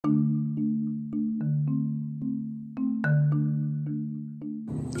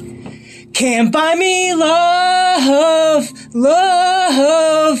Can't buy me love,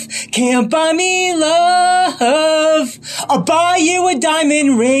 love. Can't buy me love. I'll buy you a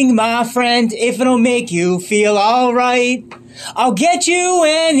diamond ring, my friend, if it'll make you feel alright. I'll get you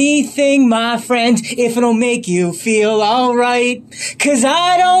anything, my friend, if it'll make you feel alright. 'Cause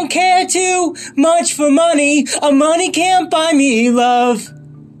I don't care too much for money. Money can't buy me love.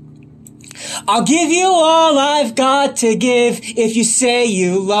 I'll give you all I've got to give if you say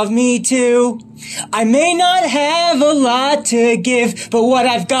you love me too. I may not have a lot to give, but what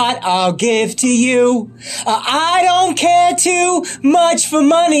I've got I'll give to you. I don't care too much for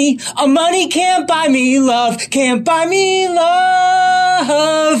money. Money can't buy me love, can't buy me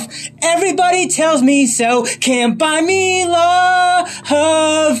love. Everybody tells me so, can't buy me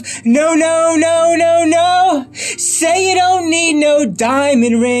love. No, no, no, no, no. Say you don't need no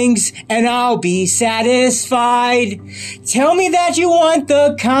diamond rings and I'll be satisfied. Tell me that you want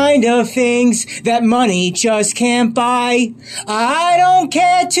the kind of things that money just can't buy. I don't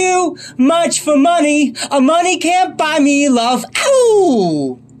care too much for money. Money can't buy me love.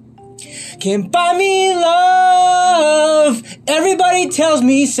 Ow! Can't buy me love. Everybody tells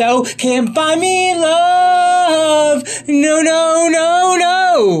me so. Can't buy me love. No, no, no,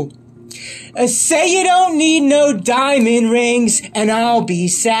 no. Say you don't need no diamond rings and I'll be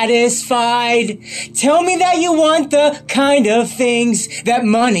satisfied. Tell me that you want the kind of things that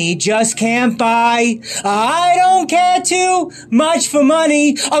money just can't buy. I don't care too much for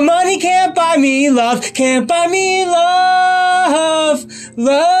money. Money can't buy me love. Can't buy me love.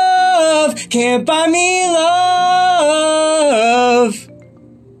 Love can't buy me love.